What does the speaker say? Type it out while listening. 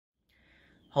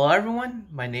Hello everyone,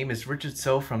 my name is Richard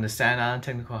So from the Staten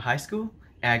Technical High School,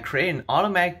 and I created an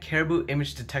automatic caribou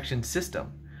image detection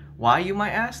system. Why, you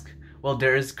might ask? Well,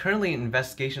 there is currently an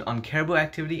investigation on caribou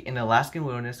activity in the Alaskan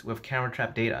wilderness with camera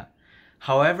trap data.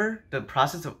 However, the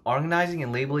process of organizing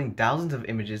and labeling thousands of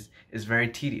images is very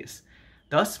tedious.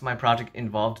 Thus, my project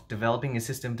involved developing a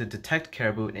system to detect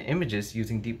caribou in images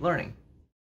using deep learning.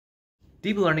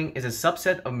 Deep learning is a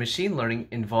subset of machine learning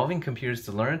involving computers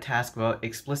to learn a task without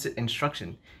explicit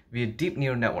instruction via deep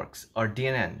neural networks, or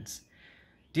DNNs.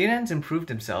 DNNs improve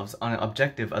themselves on an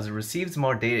objective as it receives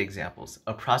more data examples,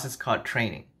 a process called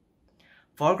training.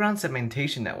 Foreground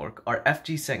Segmentation Network, or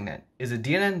FgSegNet, is a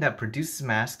DNN that produces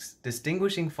masks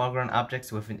distinguishing foreground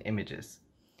objects within images.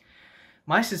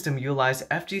 My system utilized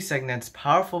FgSegNet's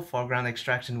powerful foreground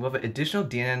extraction with an additional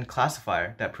DNN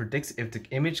classifier that predicts if the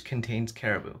image contains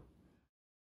caribou.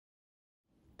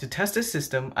 To test this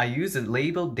system, I used a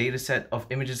labeled dataset of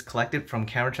images collected from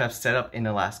camera traps set up in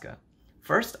Alaska.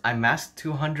 First, I masked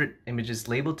 200 images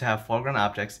labeled to have foreground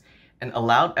objects and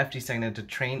allowed FgSegNet to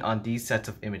train on these sets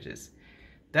of images.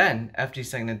 Then,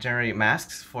 FgSegNet generated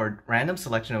masks for a random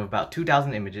selection of about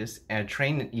 2,000 images and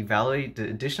trained and evaluated the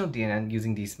additional DNN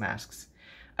using these masks.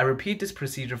 I repeat this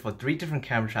procedure for 3 different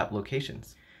camera trap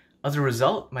locations. As a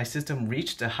result, my system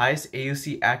reached the highest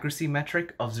AUC accuracy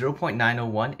metric of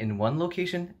 0.901 in one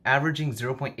location, averaging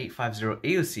 0.850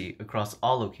 AUC across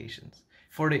all locations.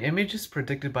 For the images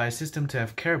predicted by a system to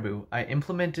have caribou, I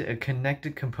implemented a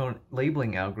connected component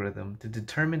labeling algorithm to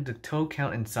determine the toe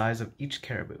count and size of each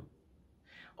caribou.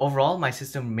 Overall, my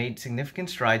system made significant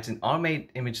strides in automated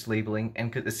image labeling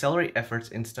and could accelerate efforts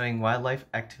in studying wildlife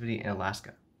activity in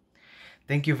Alaska.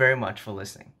 Thank you very much for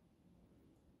listening.